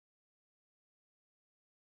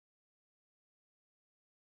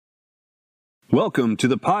Welcome to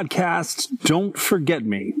the podcast Don't Forget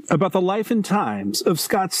Me, about the life and times of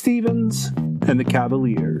Scott Stevens and the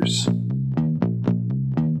Cavaliers.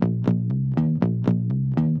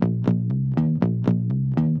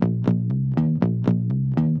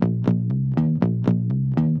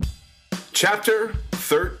 Chapter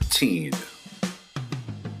 13.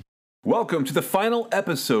 Welcome to the final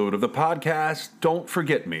episode of the podcast Don't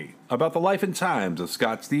Forget Me, about the life and times of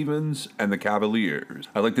Scott Stevens and the Cavaliers.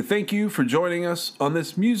 I'd like to thank you for joining us on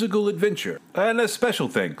this musical adventure, and a special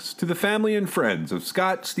thanks to the family and friends of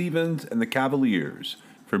Scott Stevens and the Cavaliers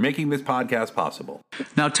for making this podcast possible.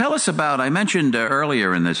 Now tell us about, I mentioned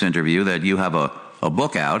earlier in this interview that you have a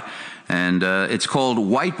book out, and it's called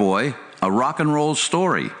White Boy, A Rock and Roll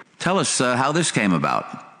Story. Tell us how this came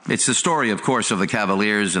about. It's the story, of course, of the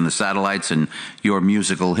Cavaliers and the Satellites and your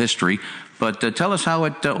musical history. But tell us how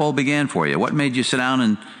it all began for you. What made you sit down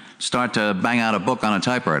and start to bang out a book on a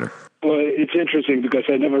typewriter? Well, it's interesting because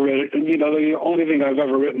I never read it. You know, the only thing I've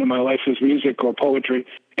ever written in my life is music or poetry.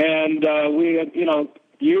 And we had,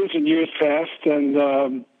 years and years passed,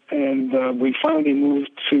 and we finally moved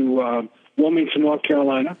to Wilmington, North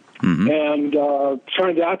Carolina. Mm-hmm. And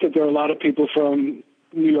turned out that there are a lot of people from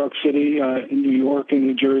New York City, in New York and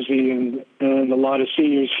New Jersey, and a lot of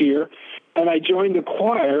seniors here. And I joined the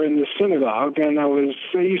choir in the synagogue, and I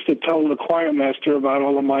used to tell the choir master about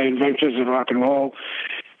all of my adventures in rock and roll.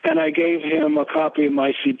 And I gave him a copy of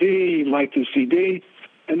my CD. He liked the CD.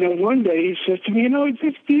 And then one day he says to me,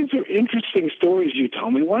 these are interesting stories you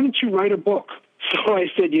tell me. Why don't you write a book? So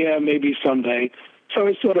I said, yeah, maybe someday. So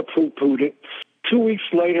I sort of poo-pooed it. 2 weeks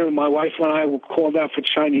later, my wife and I were called out for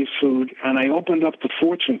Chinese food, and I opened up the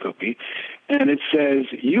fortune cookie, and it says,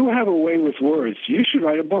 "You have a way with words. You should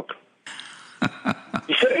write a book."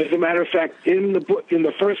 As a matter of fact, in the book, in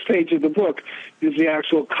the first page of the book, is the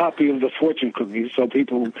actual copy of the fortune cookie, so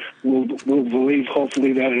people will believe,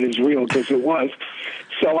 hopefully, that it is real, because it was.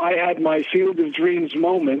 So I had my Field of Dreams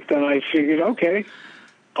moment, and I figured, okay,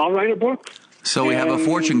 I'll write a book. So we have a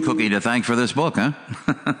fortune cookie to thank for this book, huh?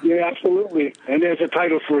 Yeah, absolutely. And there's a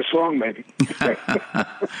title for a song, maybe.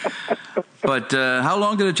 But how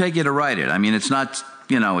long did it take you to write it? I mean, it's not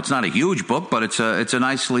a huge book, but it's a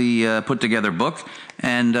nicely put together book.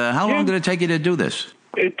 And how long did it take you to do this?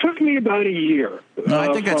 It took me about a year. No,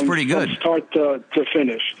 I think that's pretty good. From start to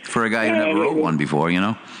finish. For a guy who never wrote one before,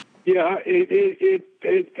 Yeah,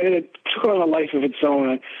 it took on a life of its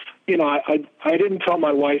own. I didn't tell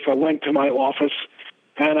my wife. I went to my office,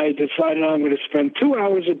 and I decided I'm going to spend 2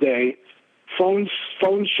 hours a day, phones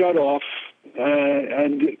shut off,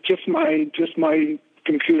 and just my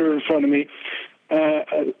computer in front of me,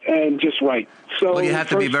 and just write. So well, you have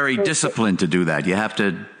to be very disciplined to do that. You have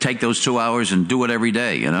to take those 2 hours and do it every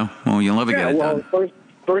day. Well, you'll never get it done.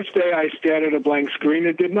 First day I stared at a blank screen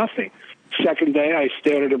and did nothing. Second day I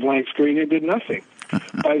stared at a blank screen and did nothing.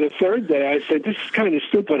 By the third day, I said, "This is kind of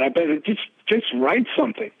stupid. I better just write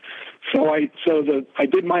something." So I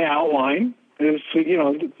did my outline. It's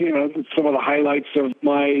some of the highlights of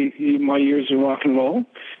my years in rock and roll.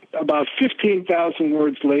 About 15,000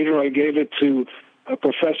 words later, I gave it to a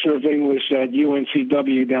professor of English at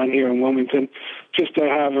UNCW down here in Wilmington, just to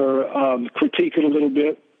have her critique it a little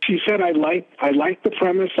bit. She said, I like the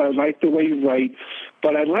premise, I like the way you write,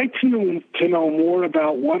 but I'd like to know more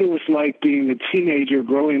about what it was like being a teenager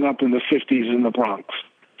growing up in the 50s in the Bronx.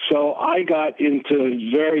 So I got into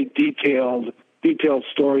very detailed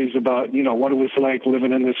stories about, what it was like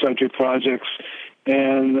living in the Century Projects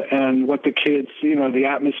and what the kids, the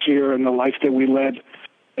atmosphere and the life that we led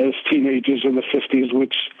as teenagers in the 50s,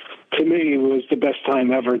 which to me was the best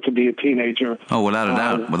time ever to be a teenager. Oh, without a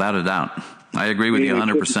doubt. I agree with you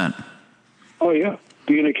 100%. Oh, yeah.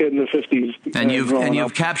 Being a kid in the 50s. And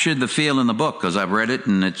you've captured the feel in the book, because I've read it,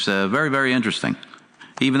 and it's very, very interesting.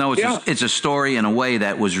 Even though it's a story in a way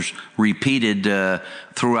that was repeated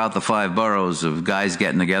throughout the 5 boroughs of guys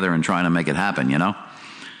getting together and trying to make it happen,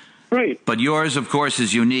 Right. But yours, of course,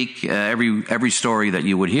 is unique. Every story that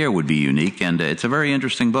you would hear would be unique, and it's a very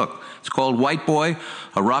interesting book. It's called White Boy,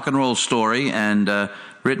 A Rock and Roll Story, and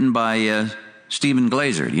written by Stephen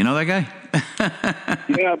Glazer. Do you know that guy?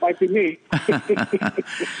 Yeah, it might be me.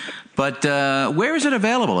 But where is it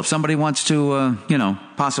available if somebody wants to,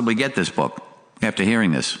 possibly get this book after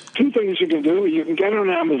hearing this? 2 things you can do. You can get it on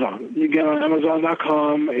Amazon. You get it on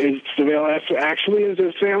Amazon.com. It's available. Actually, it's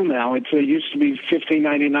a sale now. It used to be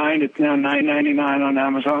 $15.99. It's now $9.99 on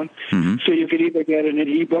Amazon. Mm-hmm. So you could either get it in an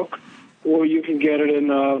ebook or you can get it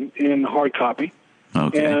in hard copy.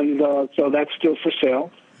 Okay. And so that's still for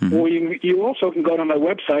sale. Mm-hmm. Or you also can go to my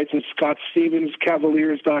website. It's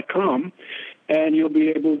ScottStevensCavaliers.com, and you'll be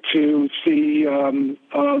able to see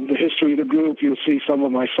the history of the group. You'll see some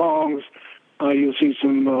of my songs. You'll see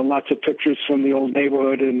some lots of pictures from the old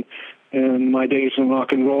neighborhood and my days in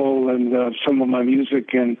rock and roll, and some of my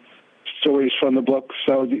music and stories from the book.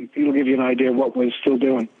 So it'll give you an idea of what we're still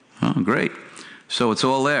doing. Oh, great. So it's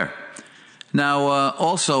all there. Now,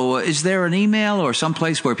 also, is there an email or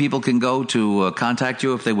someplace where people can go to contact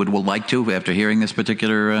you if they would like to after hearing this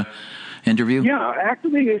particular interview? Yeah,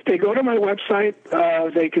 actually, if they go to my website,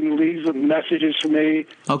 they can leave some messages for me.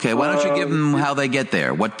 Okay, why don't you give them how they get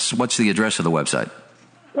there? What's the address of the website?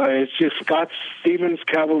 It's just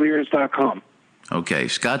ScottStevensCavaliers.com. Okay,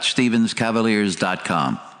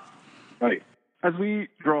 ScottStevensCavaliers.com. Right. As we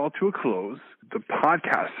draw to a close, the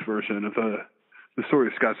podcast version of the story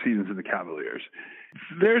of Scott Stevens and the Cavaliers,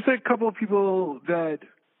 there's a couple of people that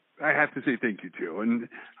I have to say thank you to. And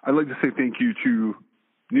I'd like to say thank you to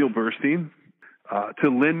Neil Burstein, to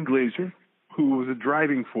Lynn Glazer, who was a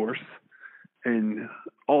driving force in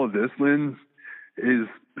all of this. Lynn is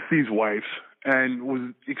Steve's wife and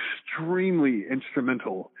was extremely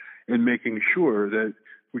instrumental in making sure that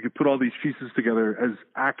we could put all these pieces together as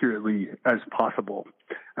accurately as possible.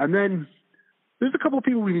 And then there's a couple of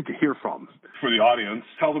people we need to hear from. For the audience,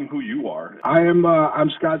 tell them who you are. I'm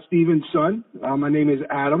Scott Stevens' son. My name is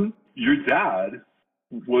Adam. Your dad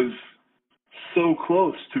was so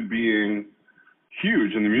close to being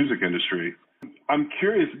huge in the music industry. I'm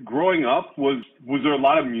curious, growing up, was there a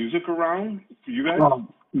lot of music around for you guys? Oh,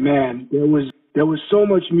 man, there was so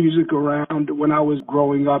much music around when I was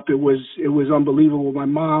growing up. It was unbelievable. My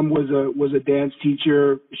mom was a dance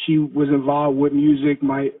teacher. She was involved with music.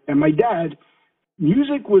 My dad,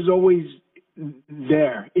 music was always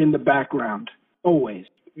there in the background, always.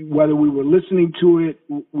 Whether we were listening to it,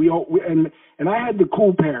 and I had the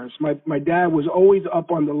cool parents. My dad was always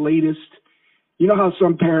up on the latest. You know how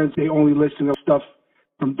some parents, they only listen to stuff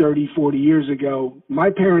from 30, 40 years ago. My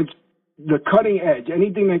parents, the cutting edge,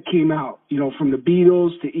 anything that came out, from the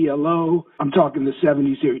Beatles to ELO, I'm talking the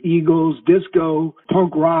 70s here, Eagles, disco,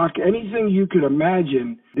 punk rock, anything you could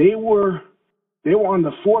imagine, they were on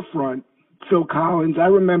the forefront. Phil Collins, I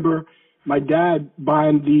remember my dad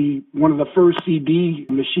buying one of the first CD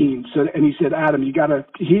machines. And he said, Adam, he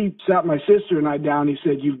sat my sister and I down. He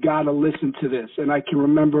said, you've got to listen to this. And I can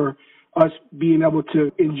remember us being able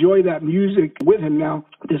to enjoy that music with him. Now,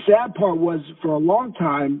 the sad part was for a long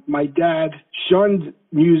time, my dad shunned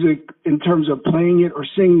music in terms of playing it or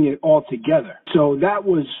singing it altogether. So that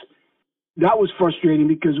was frustrating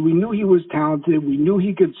because we knew he was talented. We knew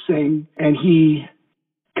he could sing, and he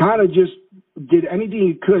kind of just did anything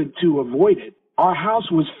he could to avoid it. Our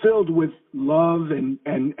house was filled with love, and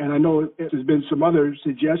I know there's been some other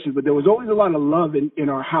suggestions, but there was always a lot of love in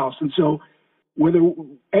our house. And so whether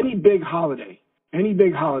any big holiday,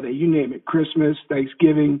 you name it, Christmas,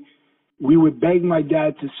 Thanksgiving, we would beg my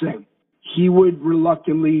dad to sing. He would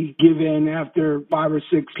reluctantly give in after 5 or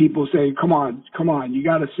 6 people saying, come on, you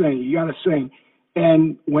got to sing.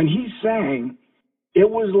 And when he sang, it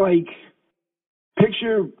was like,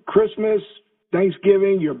 picture Christmas,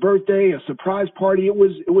 Thanksgiving, your birthday, a surprise party. It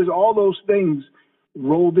was all those things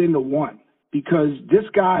rolled into one, because this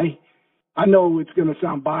guy, I know it's going to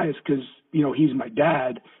sound biased because, he's my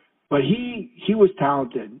dad, but he was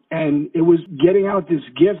talented, and it was getting out this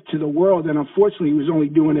gift to the world. And unfortunately, he was only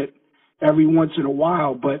doing it every once in a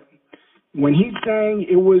while. But when he sang,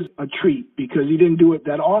 it was a treat because he didn't do it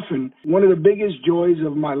that often. One of the biggest joys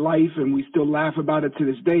of my life, and we still laugh about it to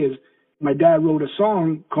this day, is my dad wrote a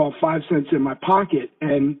song called 5 Cents in My Pocket,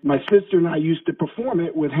 and my sister and I used to perform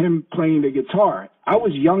it with him playing the guitar. I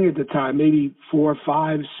was young at the time, maybe 4,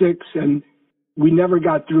 5, 6, and we never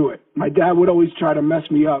got through it. My dad would always try to mess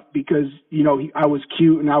me up because, I was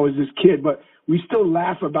cute and I was this kid, but we still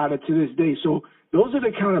laugh about it to this day. So those are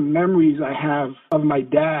the kind of memories I have of my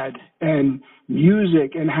dad and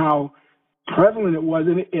music and how prevalent it was.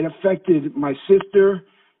 And it affected my sister.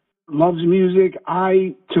 Loves music.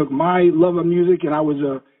 I took my love of music, and I was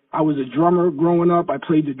a drummer growing up. I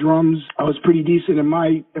played the drums. I was pretty decent in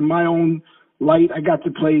my own light. I got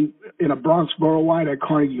to play in a Bronx Borough Wide at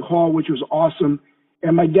Carnegie Hall, which was awesome.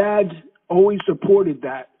 And my dad always supported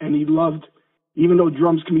that, and he loved, even though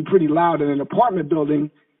drums can be pretty loud in an apartment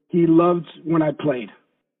building, he loved when I played.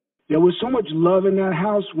 There was so much love in that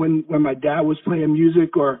house when my dad was playing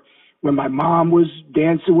music, or when my mom was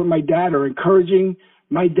dancing with my dad or encouraging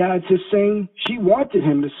my dad to sing. She wanted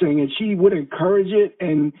him to sing, and she would encourage it,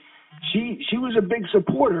 and she was a big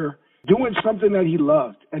supporter, doing something that he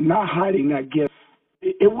loved and not hiding that gift.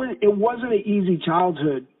 It wasn't an easy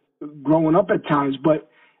childhood growing up at times, but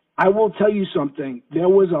I will tell you something. There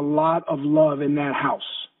was a lot of love in that house.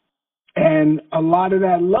 And a lot of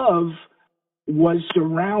that love was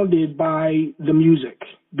surrounded by the music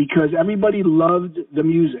because everybody loved the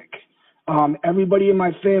music. Everybody in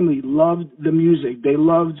my family loved the music. They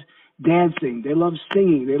loved dancing. They loved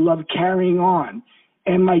singing. They loved carrying on.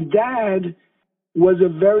 And my dad was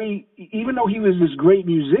even though he was this great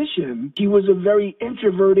musician, he was a very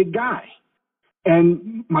introverted guy.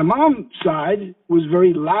 And my mom's side was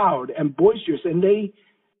very loud and boisterous. And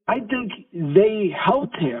I think they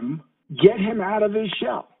helped him get him out of his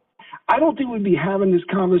shell. I don't think we'd be having this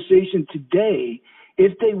conversation today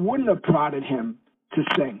if they wouldn't have prodded him to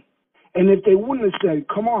sing. And if they wouldn't have said,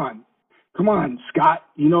 come on, Scott,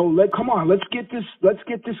 let's get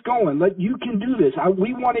this going. You can do this.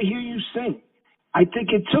 We want to hear you sing. I think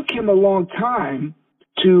it took him a long time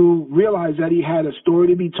to realize that he had a story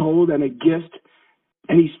to be told and a gift,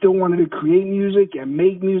 and he still wanted to create music and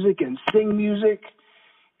make music and sing music.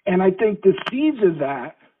 And I think the seeds of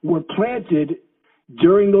that were planted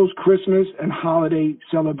during those Christmas and holiday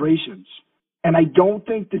celebrations. And I don't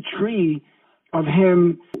think the tree of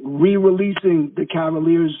him re-releasing the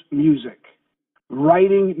Cavaliers' music,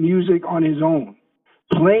 writing music on his own,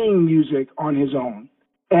 playing music on his own,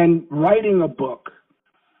 and writing a book,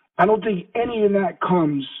 I don't think any of that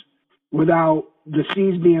comes without the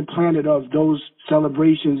seeds being planted of those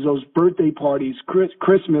celebrations, those birthday parties,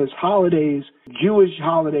 Christmas, holidays, Jewish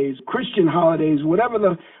holidays, Christian holidays, whatever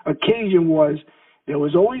the occasion was. There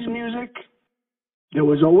was always music, there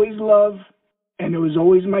was always love, and there was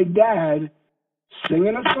always my dad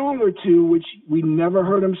singing a song or two, which we never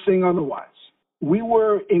heard him sing otherwise. We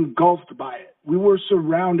were engulfed by it. We were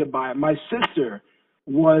surrounded by it. My sister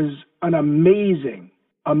was an amazing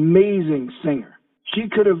singer. She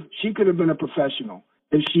could have been a professional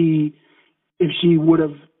if she would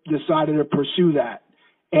have decided to pursue that.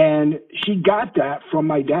 And she got that from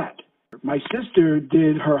my dad. My sister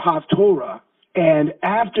did her Haftorah, and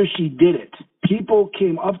after she did it, people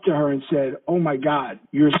came up to her and said, "Oh my God,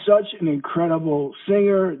 you're such an incredible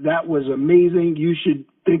singer. That was amazing. You should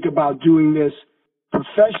think about doing this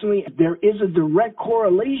professionally." There is a direct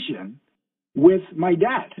correlation with my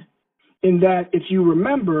dad in that, if you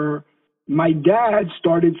remember, my dad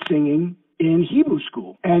started singing in Hebrew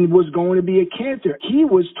school and was going to be a cantor. He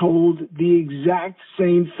was told the exact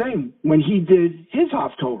same thing when he did his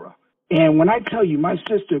Haftorah. And when I tell you my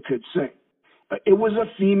sister could sing, it was a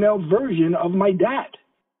female version of my dad.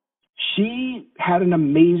 She had an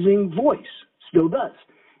amazing voice, still does.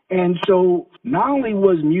 And so not only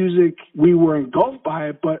was music, we were engulfed by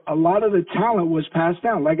it, but a lot of the talent was passed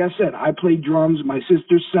down. Like I said, I played drums, my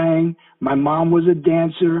sister sang, my mom was a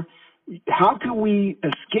dancer. How could we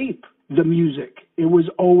escape the music? It was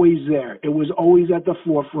always there. It was always at the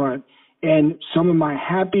forefront. And some of my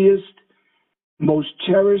happiest, most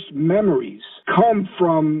cherished memories come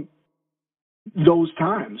from those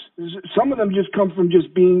times. Some of them just come from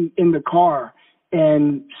just being in the car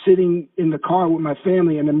and sitting in the car with my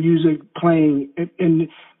family and the music playing. And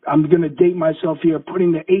I'm going to date myself here,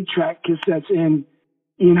 putting the 8-track cassettes in,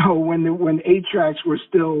 when 8-tracks were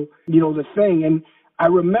still, the thing. And I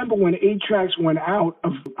remember when 8-tracks went out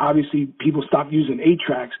of, obviously people stopped using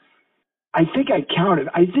 8-tracks. I think I counted.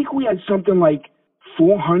 I think we had something like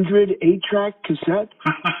 400 8-track cassettes.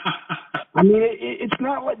 I mean, it's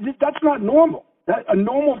not like, that's not normal. A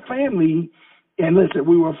normal family, and listen,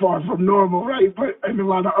 we were far from normal, right? But in a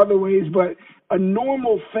lot of other ways, but a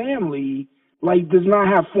normal family, does not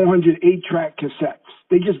have 400 8-track cassettes.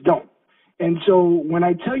 They just don't. And so when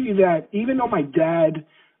I tell you that, even though my dad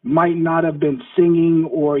might not have been singing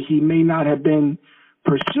or he may not have been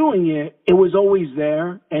pursuing it, it was always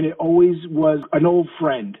there, and it always was an old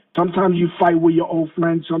friend. Sometimes you fight with your old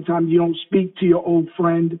friend. Sometimes you don't speak to your old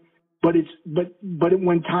friend. But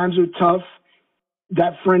when times are tough,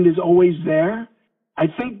 that friend is always there. I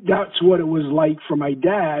think that's what it was like for my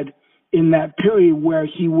dad in that period where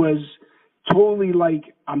he was totally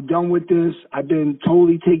like, I'm done with this. I've been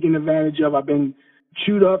totally taken advantage of. I've been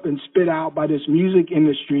chewed up and spit out by this music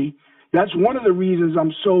industry. That's one of the reasons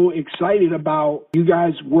I'm so excited about you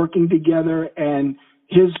guys working together and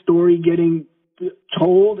his story getting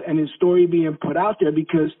told and his story being put out there,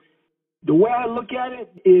 because the way I look at it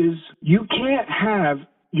is you can't have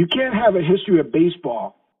a history of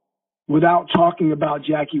baseball without talking about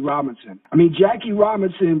Jackie Robinson. I mean, Jackie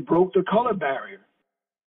Robinson broke the color barrier.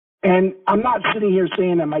 And I'm not sitting here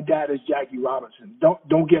saying that my dad is Jackie Robinson.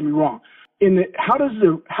 Don't get me wrong. How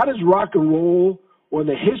does rock and roll or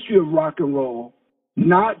the history of rock and roll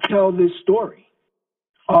not tell this story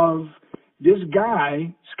of this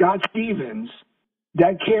guy, Scott Stevens,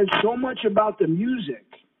 that cared so much about the music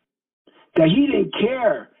that he didn't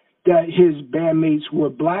care that his bandmates were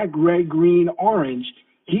black, red, green, orange.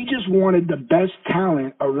 He just wanted the best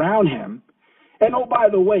talent around him. And oh, by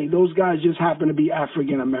the way, those guys just happen to be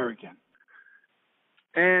African American.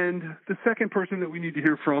 And the second person that we need to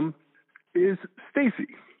hear from is Stacy.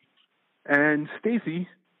 And Stacy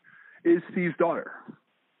is Steve's daughter.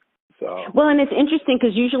 So. Well, and it's interesting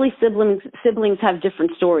because usually siblings have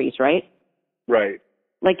different stories, right? Right.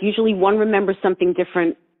 Like usually one remembers something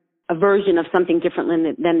different, a version of something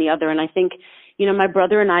different than the other. And I think, my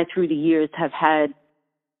brother and I through the years have had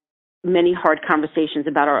many hard conversations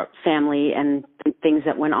about our family and things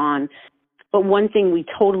that went on. But one thing we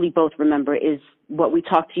totally both remember is what we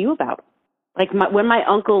talked to you about. Like when my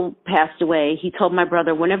uncle passed away, he told my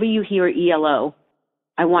brother, whenever you hear ELO,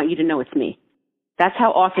 I want you to know it's me. That's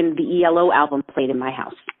how often the ELO album played in my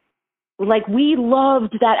house. Like we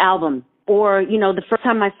loved that album. Or, the first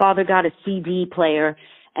time my father got a CD player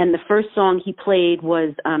and the first song he played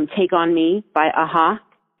was Take On Me by A-ha.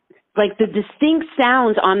 Like the distinct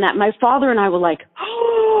sounds on that, my father and I were like,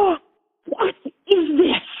 oh, what is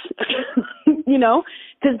this?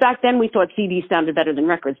 Because back then we thought CDs sounded better than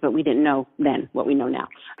records, but we didn't know then what we know now.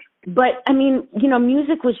 But I mean,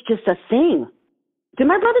 music was just a thing. Did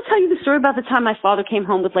my brother tell you the story about the time my father came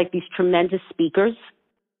home with like these tremendous speakers?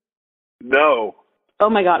 No. Oh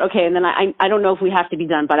my God. Okay. And then I don't know if we have to be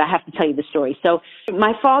done, but I have to tell you the story. So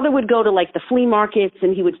my father would go to like the flea markets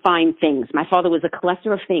and he would find things. My father was a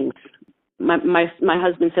collector of things. My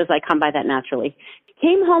husband says I come by that naturally.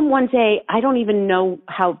 Came home one day. I don't even know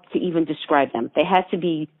how to even describe them. They had to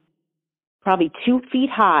be probably 2 feet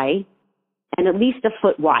high and at least a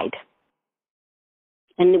foot wide.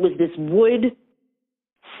 And it was this wood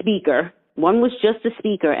speaker. One was just a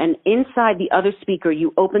speaker, and inside the other speaker,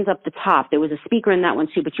 you opened up the top. There was a speaker in that one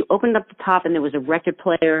too, but you opened up the top and there was a record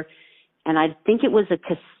player, and I think it was a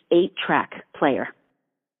 8-track player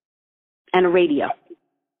and a radio.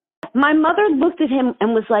 My mother looked at him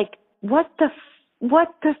and was like, what the,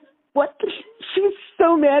 she was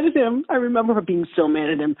so mad at him. I remember her being so mad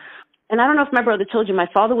at him. And I don't know if my brother told you, my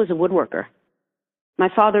father was a woodworker. My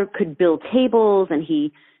father could build tables, and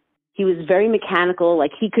he was very mechanical.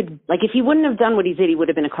 Like if he wouldn't have done what he did, he would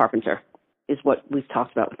have been a carpenter, is what we've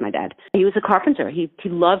talked about with my dad. He was a carpenter. He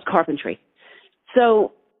loved carpentry.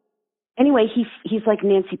 So anyway, he's like,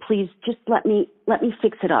 Nancy, please just let me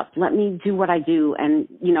fix it up. Let me do what I do. And,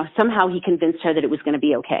 somehow he convinced her that it was going to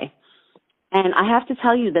be okay. And I have to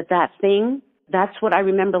tell you that thing, that's what I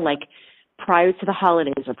remember, like prior to the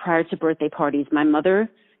holidays or prior to birthday parties, my mother,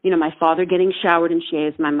 my father getting showered and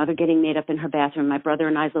shaved, my mother getting made up in her bathroom, my brother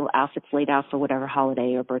and I's little outfits laid out for whatever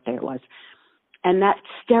holiday or birthday it was. And that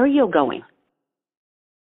stereo going.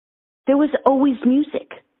 There was always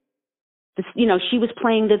music. She was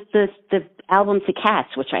playing the album to Cats,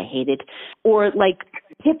 which I hated, or like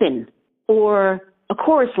Pippin, or A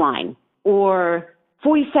Chorus Line, or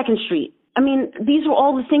 42nd Street. I mean, these were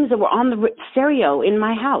all the things that were on the stereo in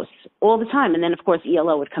my house all the time. And then, of course,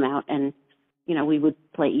 ELO would come out and we would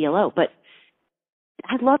play ELO, but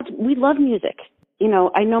we loved music.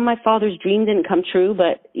 I know my father's dream didn't come true,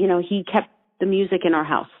 but, he kept the music in our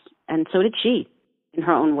house, and so did she in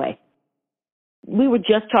her own way. We were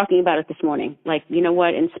just talking about it this morning. Like, you know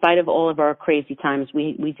what? In spite of all of our crazy times,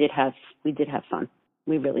 we did have fun.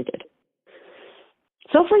 We really did.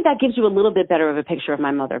 So hopefully that gives you a little bit better of a picture of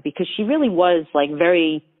my mother, because she really was like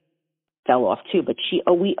very fell off too, but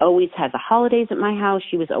we always had the holidays at my house.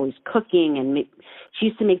 She was always cooking, and she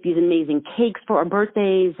used to make these amazing cakes for our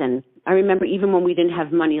birthdays. And I remember even when we didn't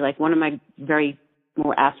have money, like one of my very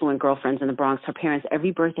more affluent girlfriends in the Bronx, her parents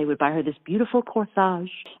every birthday would buy her this beautiful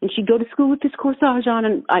corsage, and she'd go to school with this corsage on,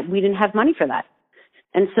 and we didn't have money for that.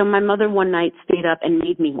 And so my mother one night stayed up and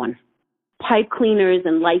made me one. Pipe cleaners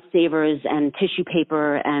and lightsabers and tissue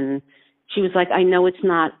paper, and she was like, I know it's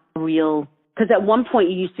not real. Because at one point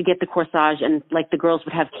you used to get the corsage and like the girls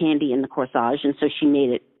would have candy in the corsage, and so she made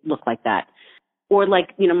it look like that. Or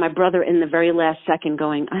like, my brother in the very last second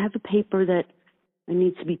going, I have a paper that I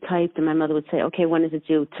need to be typed, and my mother would say, okay, when is it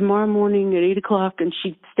due? Tomorrow morning at 8 o'clock, and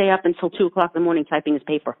she'd stay up until 2 o'clock in the morning typing his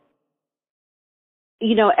paper.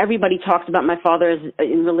 Everybody talks about my father as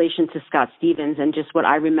in relation to Scott Stevens, and just what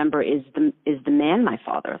I remember is the man, my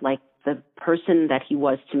father, like the person that he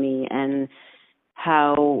was to me, and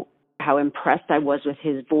how impressed I was with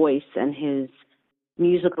his voice and his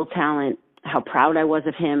musical talent, how proud I was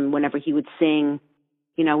of him whenever he would sing.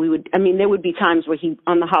 There would be times where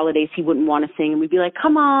on the holidays, he wouldn't want to sing, and we'd be like,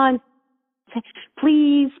 come on,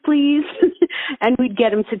 please. And we'd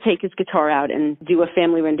get him to take his guitar out and do a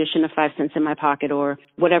family rendition of 5 Cents in My Pocket, or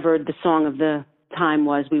whatever the song of the time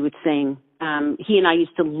was, we would sing He and I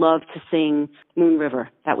used to love to sing Moon River.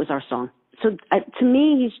 That was our song. So to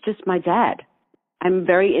me, he's just my dad. I'm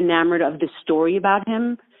very enamored of the story about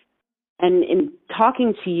him. And in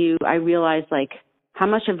talking to you, I realized, like, how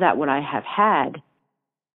much of that would I have had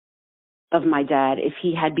of my dad if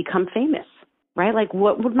he had become famous, right? Like,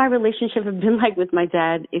 what would my relationship have been like with my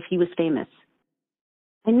dad if he was famous?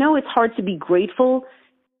 I know it's hard to be grateful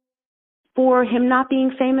for him not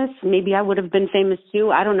being famous. Maybe I would have been famous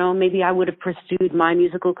too. I don't know. Maybe I would have pursued my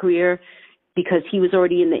musical career because he was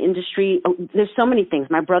already in the industry. Oh, there's so many things.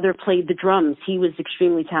 My brother played the drums. He was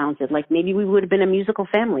extremely talented. Like, maybe we would have been a musical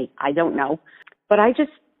family. I don't know. But I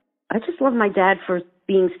just love my dad for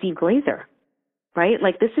being Steve Glazer, right?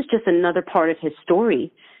 Like, this is just another part of his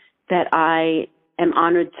story that I am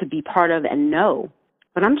honored to be part of and know.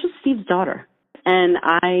 But I'm just Steve's daughter. And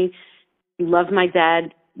I love my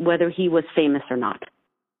dad whether he was famous or not.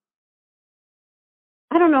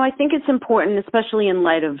 I don't know. I think it's important, especially in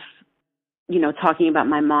light of, talking about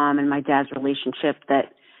my mom and my dad's relationship,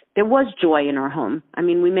 that there was joy in our home. I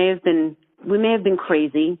mean, we may have been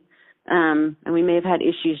crazy, and we may have had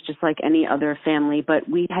issues just like any other family, but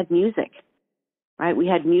we had music, right?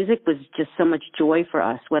 Music was just so much joy for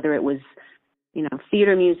us, whether it was,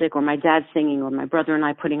 theater music or my dad singing or my brother and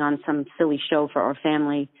I putting on some silly show for our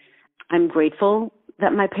family. I'm grateful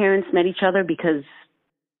that my parents met each other, because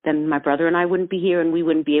then my brother and I wouldn't be here and we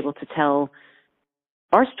wouldn't be able to tell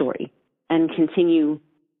our story and continue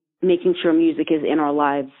making sure music is in our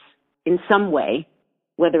lives in some way,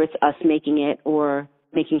 whether it's us making it or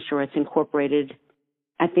making sure it's incorporated.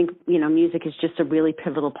 I think, music is just a really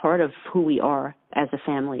pivotal part of who we are as a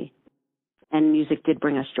family. And music did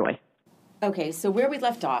bring us joy. Okay, so where did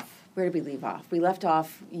we leave off? We left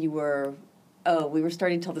off, we were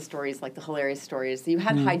starting to tell the stories, like the hilarious stories. You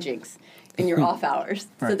had hijinks in your off hours.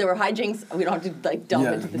 Right. So there were hijinks. We don't have to delve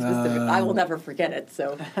into the specific. I will never forget it.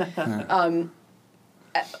 So,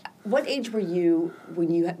 what age were you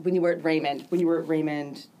when you were at Raymond? When you were at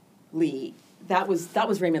Raymond Lee? That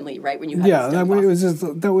was Raymond Lee, right? When you had that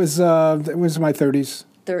was my 30s.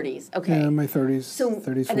 30s. Okay. Yeah, my 30s. So 30s,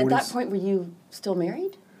 40s. And at that point, were you still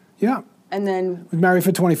married? Yeah. And then I was married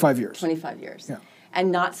for 25 years. 25 years. Yeah.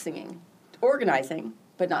 And not singing. Organizing,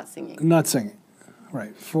 but not singing. Not singing,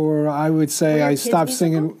 right. I would say I stopped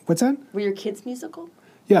singing. What's that? Were your kids musical?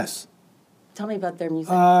 Yes. Tell me about their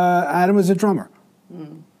music. Adam was a drummer.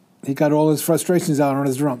 He got all his frustrations out on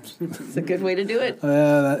his drums. It's a good way to do it.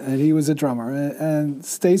 And he was a drummer. And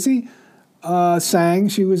Stacy sang.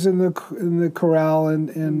 She was in the chorale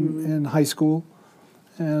in high school,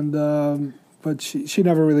 and but she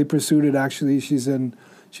never really pursued it. Actually, she's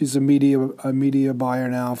a media buyer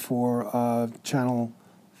now for Channel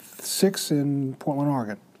 6 in Portland,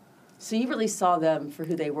 Oregon. So you really saw them for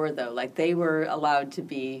who they were, though. Like, they were allowed to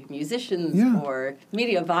be musicians or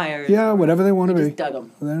media buyers. Yeah, whatever they want to be. Just dug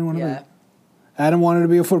them. They didn't want to be. Adam wanted to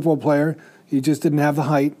be a football player. He just didn't have the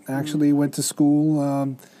height. Actually, he went to school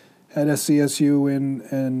at SCSU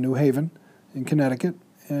in New Haven, in Connecticut.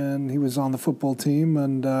 And he was on the football team,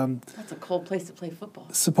 and that's a cold place to play football.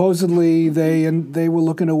 Supposedly, they were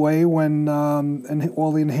looking away when and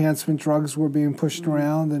all the enhancement drugs were being pushed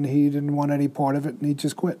around, and he didn't want any part of it, and he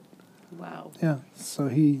just quit. Wow. Yeah, so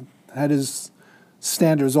he had his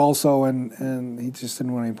standards also, and he just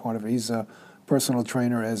didn't want any part of it. He's a personal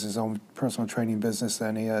trainer, has his own personal training business,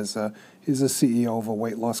 and he's a CEO of a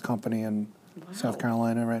weight loss company in South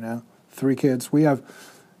Carolina right now. 3 kids.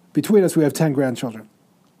 Between us, we have 10 grandchildren.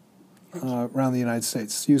 Around the United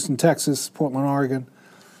States. Houston, Texas, Portland, Oregon,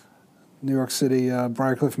 New York City,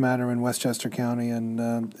 Briarcliff Manor in Westchester County, and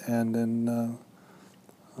in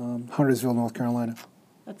Huntersville, North Carolina.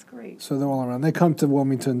 That's great. So they're all around. They come to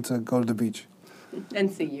Wilmington to go to the beach.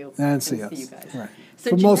 And see you. And see us. See you guys. Right.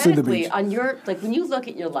 So mostly the beach. On your, when you look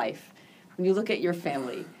at your life, when you look at your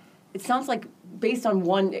family, it sounds like, based on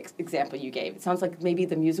one example you gave, it sounds like maybe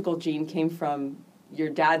the musical gene came from your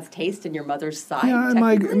dad's taste and your mother's side. Yeah,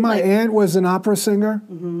 my aunt was an opera singer.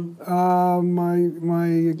 Mm-hmm.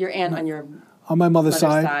 Your aunt on my mother's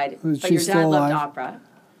side. But she's your dad still loved alive. opera.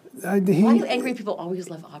 Why do angry people always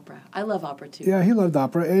love opera? I love opera too. Yeah, he loved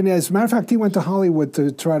opera, and as a matter of fact, he went to Hollywood to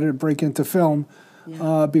try to break into film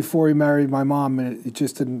before he married my mom, and it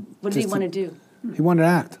just didn't. What did he want to do? He wanted to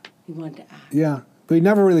act. He wanted to act. Yeah, but he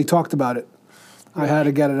never really talked about it. Right. I had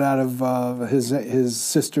to get it out of his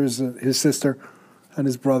sister and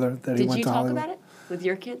his brother that he went to Hollywood. Did you talk about it with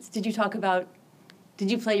your kids? Did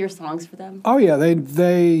you play your songs for them? Oh yeah,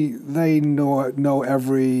 they know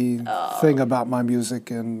everything about my music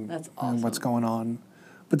and, that's awesome. And what's going on,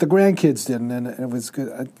 but the grandkids didn't, and it was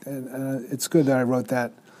good. It's good that I wrote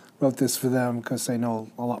this for them because they know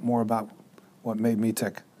a lot more about what made me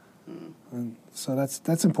tick. And so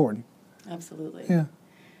that's important. Absolutely. Yeah.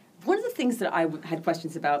 One of the things that I had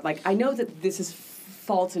questions about, like, I know that this is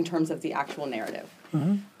false in terms of the actual narrative,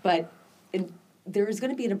 but there is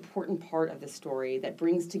going to be an important part of the story that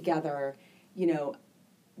brings together,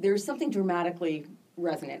 there's something dramatically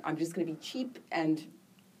resonant. I'm just going to be cheap and,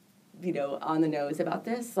 on the nose about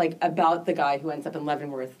this, like, about the guy who ends up in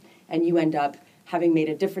Leavenworth, and you end up having made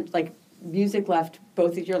a different, like, music left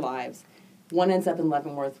both of your lives. One ends up in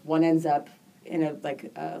Leavenworth, one ends up in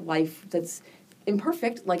a life that's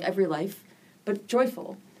imperfect, like every life, but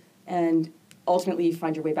joyful. And ultimately you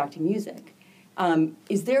find your way back to music.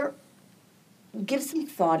 Give some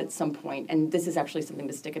thought at some point, and this is actually something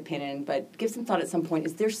to stick a pin in, but give some thought at some point,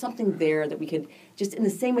 is there something there that we could, just in the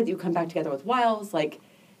same way that you come back together with Wiles, like,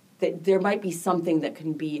 that there might be something that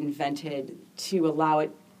can be invented to allow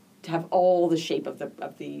it to have all the shape of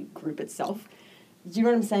the group itself? Do you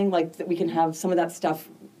know what I'm saying? Like, that we can have some of that stuff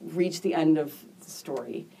reach the end of the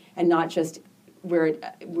story, and not just where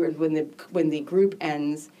when the group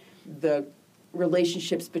ends, the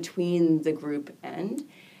relationships between the group end.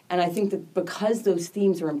 And I think that because those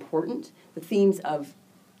themes are important, the themes of,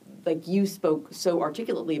 like you spoke so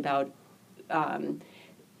articulately about,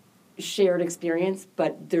 shared experience,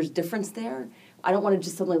 but there's difference there. I don't want to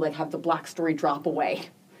just suddenly like have the black story drop away.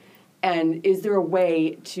 And is there a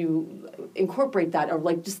way to incorporate that, or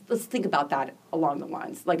like just let's think about that along the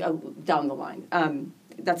lines, like down the line?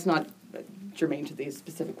 That's not germane to these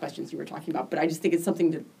specific questions you were talking about, but I just think it's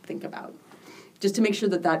something to think about, just to make sure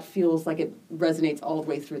that that feels like it resonates all the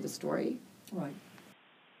way through the story. Right.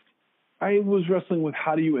 I was wrestling with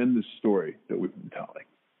how do you end this story that we've been telling.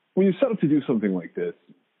 When you set up to do something like this,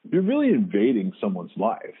 you're really invading someone's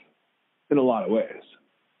life in a lot of ways.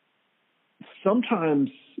 Sometimes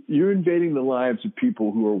you're invading the lives of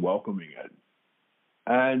people who are welcoming it.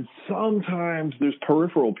 And sometimes there's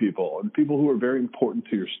peripheral people and people who are very important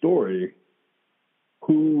to your story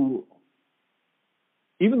who,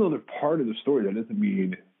 even though they're part of the story, that doesn't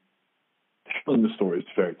mean telling the story is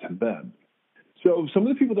fair to them. So some of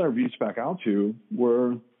the people that I reached back out to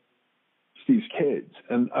were Steve's kids.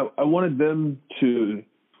 And I wanted them to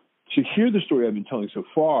hear the story I've been telling so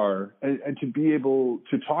far and to be able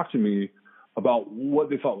to talk to me about what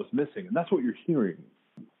they thought was missing. And that's what you're hearing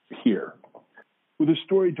here. With the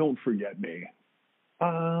story Don't Forget Me,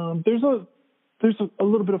 there's a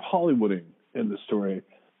little bit of Hollywooding in the story.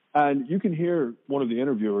 And you can hear one of the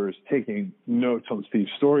interviewers taking notes on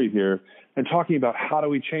Steve's story here and talking about how do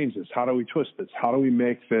we change this? How do we twist this? How do we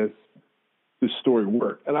make this story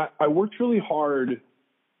work? And I worked really hard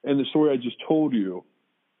in the story I just told you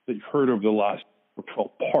that you've heard over the last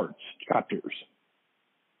 12 parts, chapters.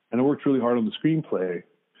 And I worked really hard on the screenplay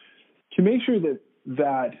to make sure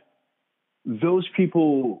that those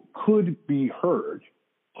people could be heard.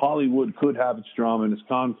 Hollywood could have its drama and its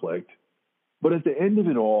conflict. But at the end of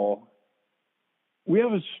it all, we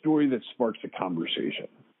have a story that sparks a conversation.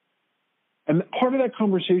 And part of that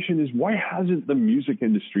conversation is, why hasn't the music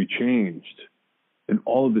industry changed in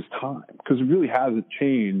all of this time? Because it really hasn't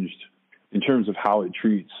changed in terms of how it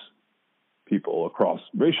treats people across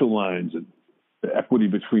racial lines and the equity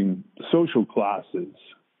between the social classes.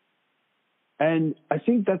 And I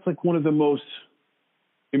think that's like one of the most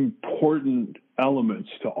important elements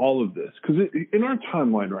to all of this. Because in our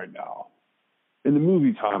timeline right now, in the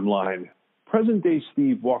movie timeline, present day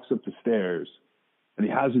Steve walks up the stairs and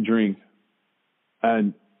he has a drink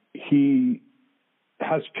and he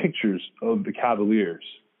has pictures of the Cavaliers.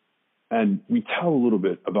 And we tell a little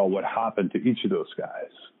bit about what happened to each of those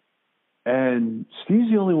guys. And Steve's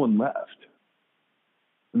the only one left.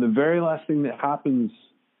 And the very last thing that happens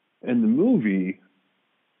in the movie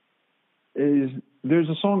is there's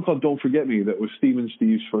a song called Don't Forget Me that was Steve and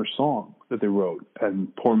Steve's first song that they wrote,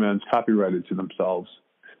 and poor man's copyrighted to themselves,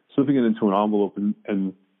 slipping it into an envelope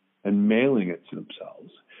and mailing it to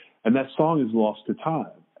themselves. And that song is lost to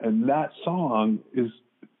time. And that song is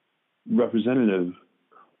representative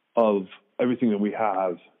of everything that we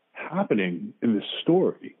have happening in this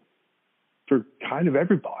story for kind of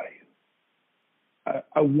everybody.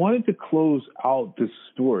 I wanted to close out this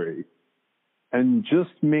story and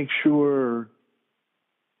just make sure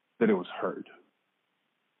that it was heard.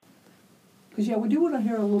 Because we do want to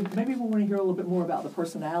hear maybe we want to hear a little bit more about the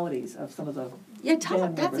personalities of some of the that's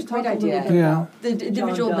a great idea. Yeah. The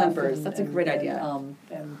individual members, that's a great idea.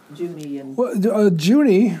 And Junie and... Well,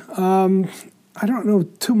 Junie, I don't know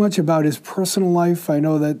too much about his personal life. I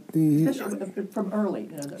know that from early,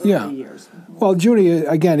 the early years. Well, Junie,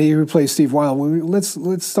 again, he replaced Steve Wiles.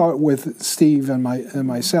 Let's start with Steve and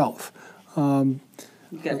myself. Good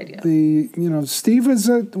idea. Steve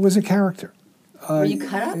was a character. Were you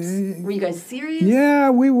cut ups? Were you guys serious? Yeah,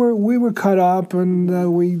 we were cut up, and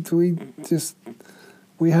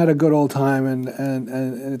we had a good old time, and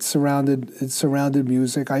it surrounded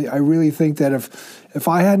music. I really think that if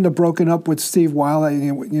I hadn't have broken up with Steve Weil,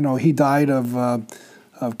 he died of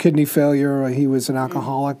kidney failure. He was an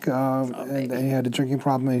alcoholic, and he had a drinking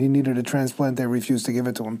problem, and he needed a transplant. They refused to give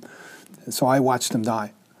it to him, so I watched him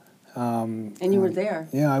die. And you were there.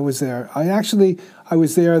 Yeah, I was there. I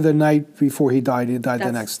was there the night before he died. He died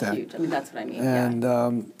the next day. Cute. I mean, that's what I mean. And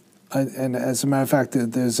and as a matter of fact,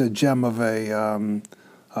 there's a gem of a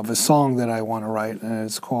song that I want to write, and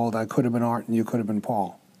it's called "I Could Have Been Art and You Could Have Been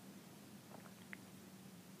Paul."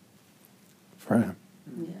 For him.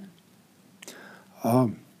 Yeah.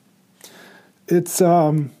 It's.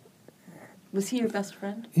 Was he your best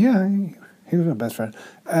friend? Yeah. He was my best friend,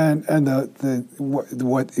 and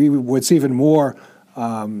what's even more,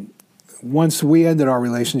 once we ended our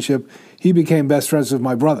relationship, he became best friends with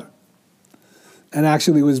my brother, and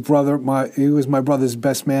actually he was my brother's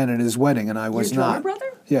best man at his wedding, and I was Your not. brother?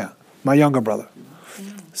 Yeah, my younger brother.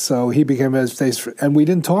 So he became his best friend, and we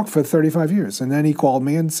didn't talk for 35 years, and then he called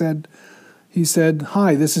me and said,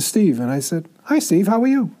 "Hi, this is Steve," and I said, "Hi, Steve, how are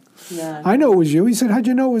you?" Yeah. I know it was you. He said, "How'd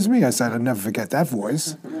you know it was me?" I said, "I'll never forget that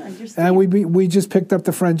voice." And we just picked up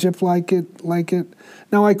the friendship like it.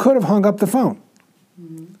 Now I could have hung up the phone,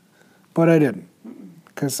 but I didn't,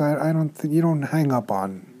 because I don't think you don't hang up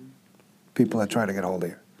on people that try to get hold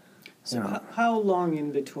of you. So how long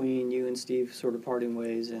in between you and Steve sort of parting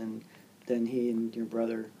ways and then he and your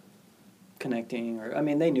brother connecting? Or I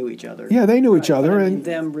mean, they knew each other. Yeah, they knew each other, but, I mean, and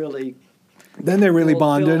them really. Then they really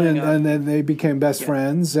bonded, building and then they became best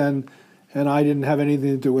friends, and I didn't have anything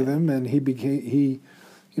to do with him, and he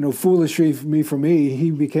foolishly for me,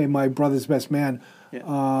 he became my brother's best man.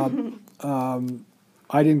 Yeah.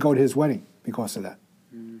 I didn't go to his wedding because of that.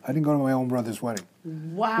 I didn't go to my own brother's wedding.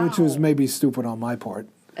 Wow. Which was maybe stupid on my part.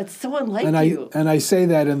 It's so unlike you. And I say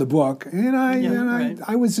that in the book, and right.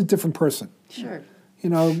 I was a different person. Sure.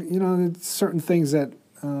 Certain things that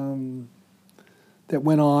that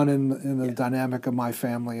went on in the dynamic of my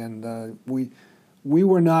family, and we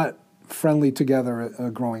were not friendly together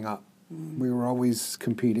growing up. We were always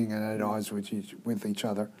competing and at odds with each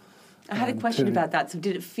other. I had a question about that. So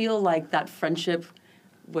did it feel like that friendship,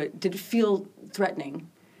 did it feel threatening?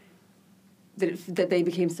 That they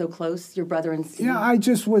became so close, your brother and Steve? Yeah, I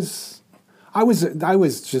was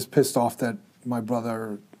just pissed off that my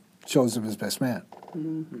brother chose him as best man.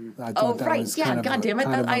 Mm-hmm. I thought that right. was Yeah, kind of God damn it.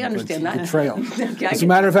 I understand that. Betrayal. Okay, As a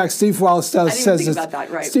matter of fact, Steve Wallace says this.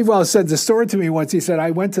 Right. Steve Wallace said the story to me once. He said,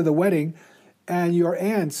 "I went to the wedding, and your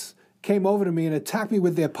aunts came over to me and attacked me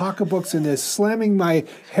with their pocketbooks, and they're slamming my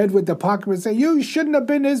head with the pocketbooks, saying, 'You shouldn't have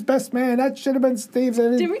been his best man. That should have been Steve's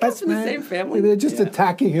best man.'" Did we come from the same family? They're just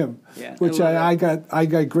attacking him, which I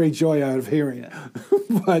got great joy out of hearing. Yeah.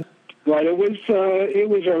 But. Right, it was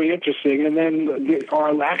very interesting, and then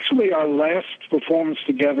our last performance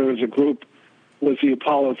together as a group was the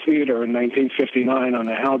Apollo Theater in 1959 on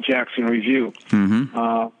the Hal Jackson Review, and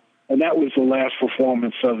that was the last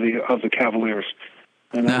performance of the Cavaliers.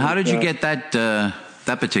 And now, how did you get that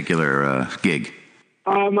particular gig?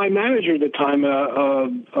 My manager at the time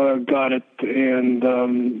got it, and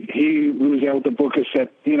he was able to book us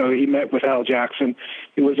at, he met with Hal Jackson.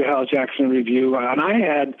 It was a Hal Jackson Review, and I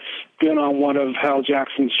had been on one of Hal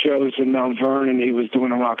Jackson's shows in Mount Vernon. He was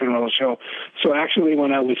doing a rock and roll show. So actually,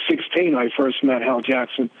 when I was 16, I first met Hal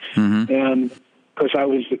Jackson, and because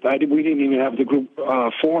we didn't even have the group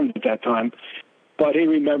formed at that time. But he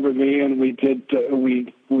remembered me, and we did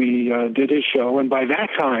his show, and by that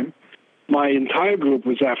time, my entire group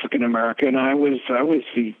was African American. I was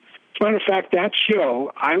the. As a matter of fact, that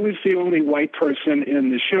show, I was the only white person in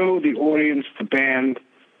the show, the audience, the band,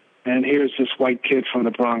 and here's this white kid from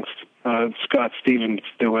the Bronx, Scott Stevens,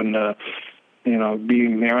 doing,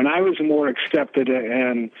 being there, and I was more accepted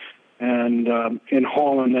and in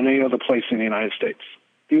Harlem than any other place in the United States.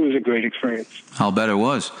 It was a great experience. I'll bet it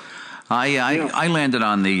was. I landed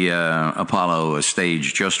on the Apollo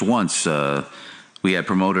stage just once. We had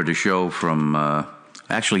promoted a show from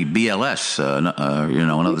actually BLS.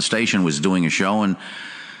 Another station was doing a show, and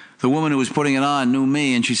the woman who was putting it on knew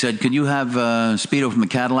me, and she said, "Could you have Speedo from the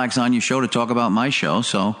Cadillacs on your show to talk about my show?"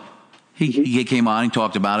 So he came on, he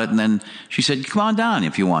talked about it, and then she said, "Come on down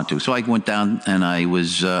if you want to." So I went down, and I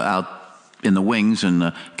was out in the wings, and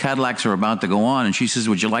the Cadillacs are about to go on, and she says,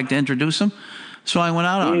 "Would you like to introduce them?" So I went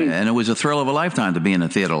out on it, and it was a thrill of a lifetime to be in a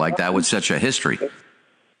theater like that with such a history.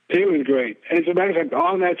 It was great. As a matter of fact,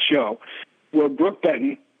 on that show were Brooke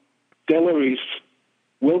Benton, Della Reese,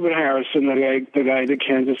 Wilbur Harrison, the guy to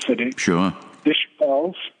Kansas City, Sure. the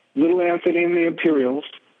Shells, Little Anthony and the Imperials,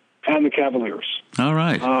 and the Cavaliers. All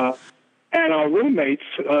right. And our roommates,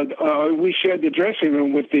 we shared the dressing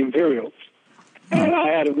room with the Imperials.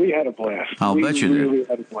 And we had a blast. I'll bet you did. We really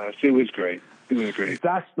had a blast. It was great. It was great.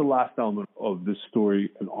 That's the last element of this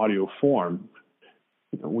story in audio form.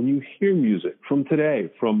 When you hear music from today,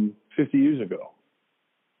 from 50 years ago,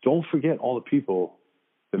 don't forget all the people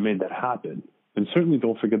that made that happen. And certainly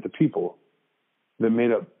don't forget the people that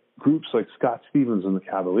made up groups like Scott Stevens and the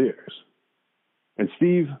Cavaliers. And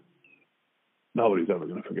Steve, nobody's ever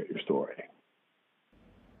going to forget your story.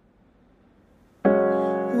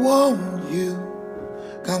 Won't you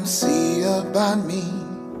come see about me?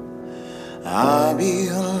 I'll be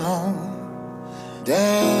alone,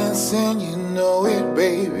 dancing, you know it,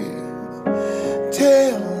 baby.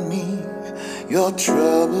 Tell me your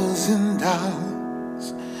troubles and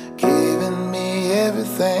doubts, giving me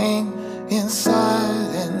everything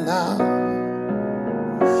inside and out.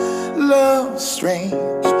 Love strange,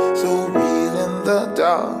 so real in the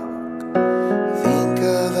dark. Think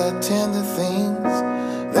of the tender things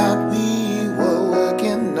that we were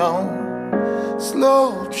working on.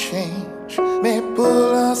 Slow change may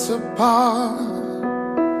pull us apart.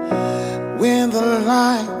 When the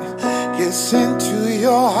light gets into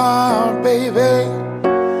your heart, baby,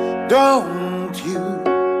 don't you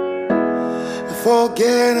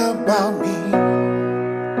forget about me.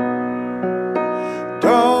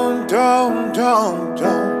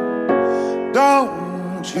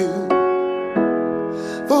 Don't you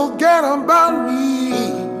forget about me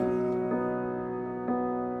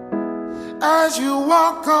as you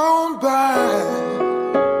walk on by.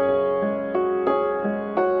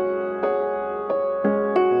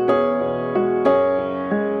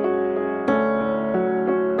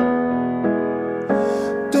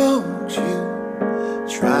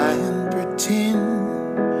 Try and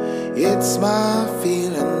pretend it's my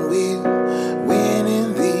feeling we'll win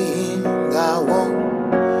in the end. I won't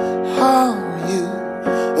harm you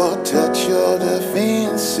or touch your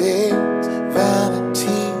defenses,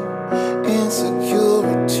 vanity,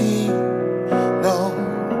 insecurity. No,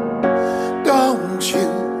 don't you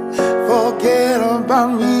forget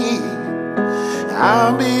about me.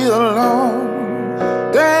 I'll be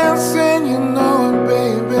alone, dancing, you know it,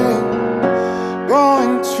 baby.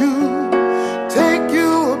 Going to take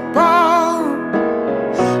you apart.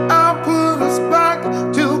 I'll put us back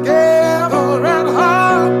together at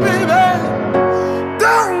heart, baby.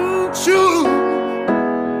 Don't you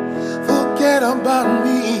forget about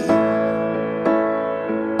me.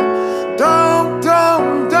 Don't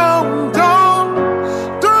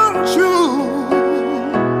you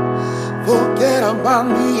forget about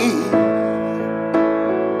me.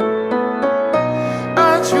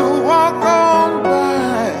 As you walk on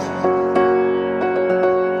by,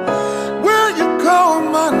 will you call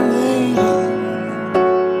my name?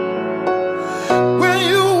 Will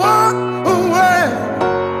you walk away?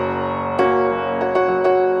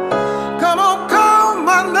 Come on, call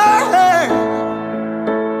my name.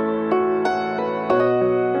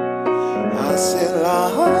 I said la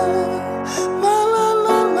la la la la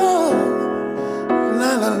la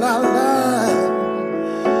la la la la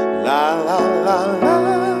la la.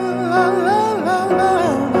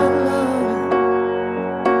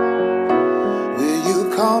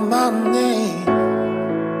 Call my name.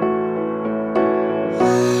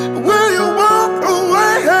 Will you walk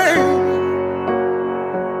away?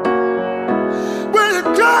 Will you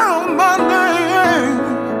call my name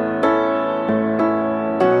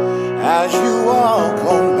as you walk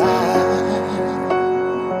on by?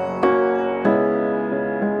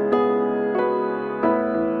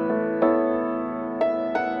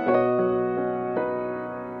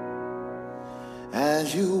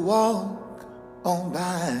 As you walk on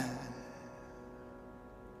by.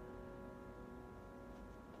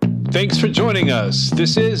 Thanks for joining us.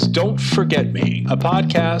 This is Don't Forget Me, a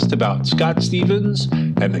podcast about Scott Stevens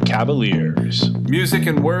and the Cavaliers. Music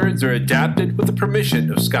and words are adapted with the permission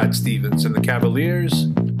of Scott Stevens and the Cavaliers.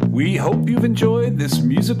 We hope you've enjoyed this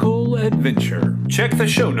musical adventure. Check the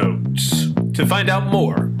show notes to find out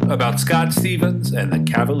more about Scott Stevens and the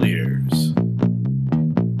Cavaliers.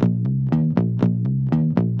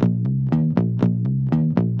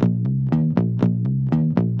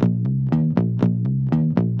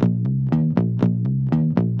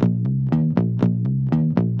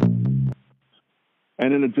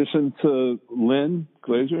 And in addition to Lynn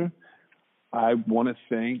Glazer, I want to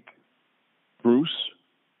thank Bruce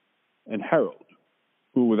and Harold,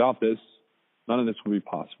 who without this, none of this would be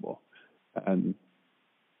possible. And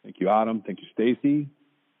thank you, Adam. Thank you, Stacy.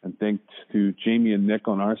 And thanks to Jamie and Nick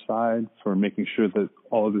on our side for making sure that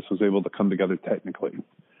all of this was able to come together technically.